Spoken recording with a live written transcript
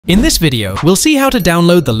In this video, we'll see how to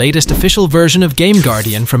download the latest official version of Game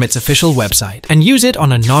Guardian from its official website and use it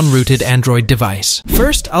on a non-rooted Android device.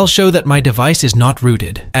 First, I'll show that my device is not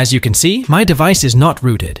rooted. As you can see, my device is not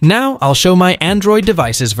rooted. Now, I'll show my Android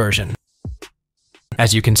device's version.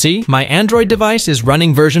 As you can see, my Android device is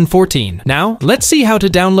running version 14. Now, let's see how to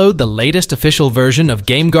download the latest official version of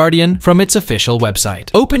Game Guardian from its official website.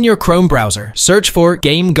 Open your Chrome browser, search for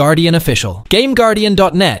Game Guardian Official.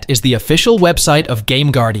 GameGuardian.net is the official website of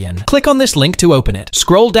Game Guardian. Click on this link to open it.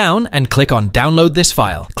 Scroll down and click on Download this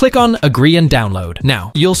file. Click on Agree and Download.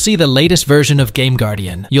 Now, you'll see the latest version of Game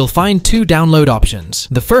Guardian. You'll find two download options.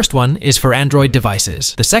 The first one is for Android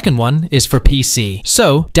devices. The second one is for PC.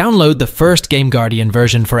 So, download the first Game Guardian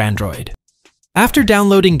version for Android. After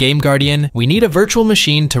downloading Game Guardian, we need a virtual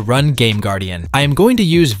machine to run Game Guardian. I am going to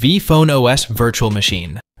use vPhone OS Virtual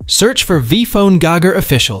Machine. Search for vPhone Gaga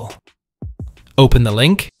Official. Open the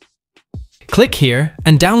link. Click here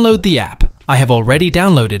and download the app. I have already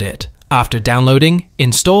downloaded it. After downloading,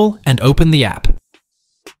 install and open the app.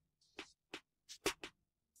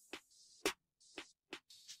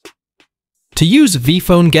 To use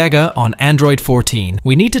vPhone Gaga on Android 14,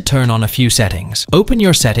 we need to turn on a few settings. Open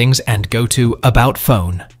your settings and go to About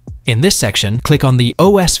Phone. In this section, click on the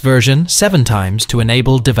OS version 7 times to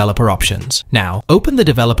enable developer options. Now, open the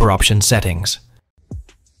developer options settings.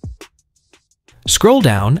 Scroll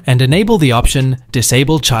down and enable the option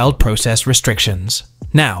Disable Child Process Restrictions.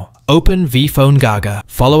 Now, open vPhone Gaga.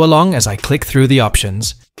 Follow along as I click through the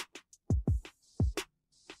options.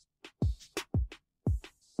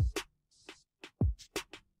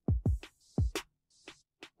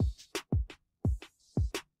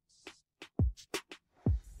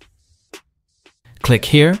 Click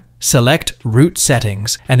here, select Root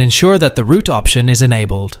Settings, and ensure that the root option is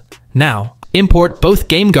enabled. Now, import both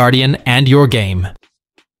Game Guardian and your game.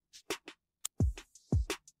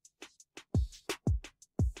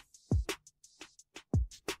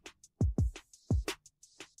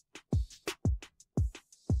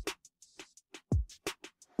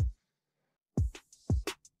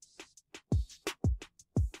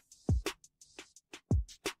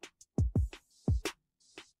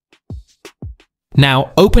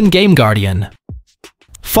 Now, open Game Guardian.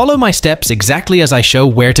 Follow my steps exactly as I show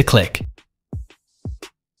where to click.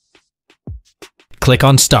 Click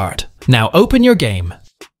on Start. Now open your game.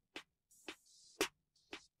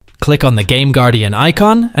 Click on the Game Guardian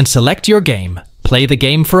icon and select your game. Play the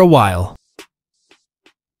game for a while.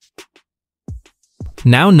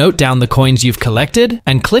 Now note down the coins you've collected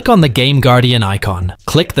and click on the Game Guardian icon.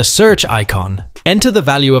 Click the Search icon. Enter the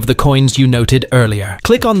value of the coins you noted earlier.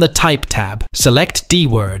 Click on the Type tab. Select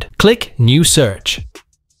D-word. Click New Search.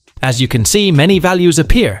 As you can see, many values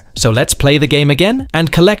appear, so let's play the game again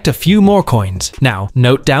and collect a few more coins. Now,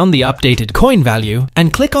 note down the updated coin value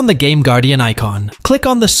and click on the Game Guardian icon. Click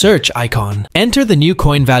on the Search icon. Enter the new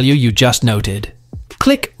coin value you just noted.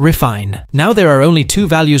 Click Refine. Now there are only two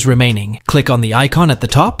values remaining. Click on the icon at the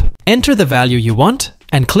top, enter the value you want,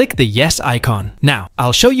 and click the Yes icon. Now,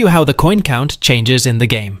 I'll show you how the coin count changes in the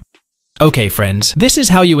game. Okay friends, this is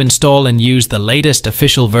how you install and use the latest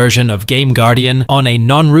official version of Game Guardian on a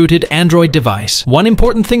non-rooted Android device. One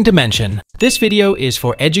important thing to mention, this video is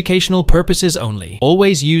for educational purposes only.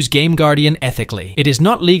 Always use Game Guardian ethically. It is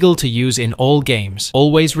not legal to use in all games.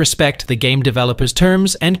 Always respect the game developer's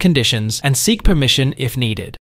terms and conditions and seek permission if needed.